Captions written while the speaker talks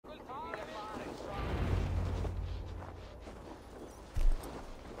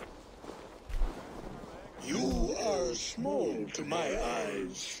to my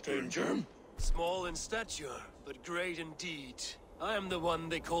eyes, stranger. Small in stature, but great in deed. I am the one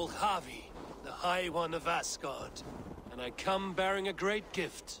they call Havi, the High One of Asgard. And I come bearing a great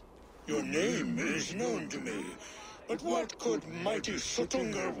gift. Your name is known to me. But what could mighty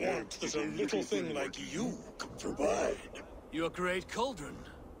Suttungr want that a little thing like you could provide? Your great cauldron,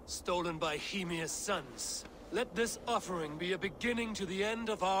 stolen by Hemia's sons. Let this offering be a beginning to the end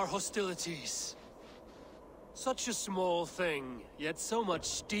of our hostilities. Such a small thing, yet so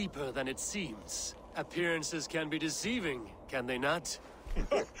much deeper than it seems. Appearances can be deceiving, can they not?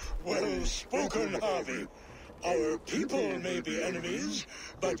 Well spoken, Harvey. Our people may be enemies,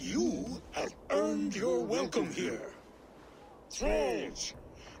 but you have earned your welcome here. Thralls,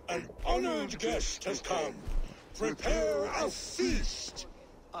 an honored guest has come. Prepare a feast!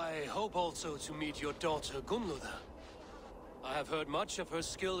 I hope also to meet your daughter Gunlotha. I have heard much of her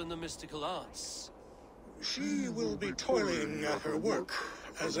skill in the mystical arts. She will be toiling at her work,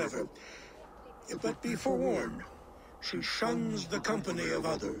 as ever. But be forewarned, she shuns the company of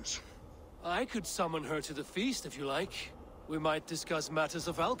others. I could summon her to the feast if you like. We might discuss matters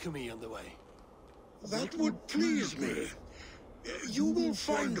of alchemy on the way. That would please me. You will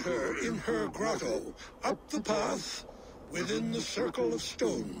find her in her grotto, up the path, within the circle of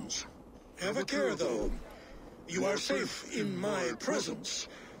stones. Have a care, though. You are safe in my presence,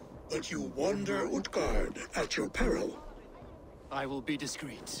 but you wander Utgard at your peril. I will be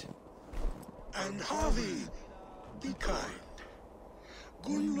discreet. And Havi, be kind.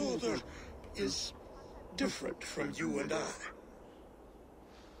 Gunlotha is different from you and I.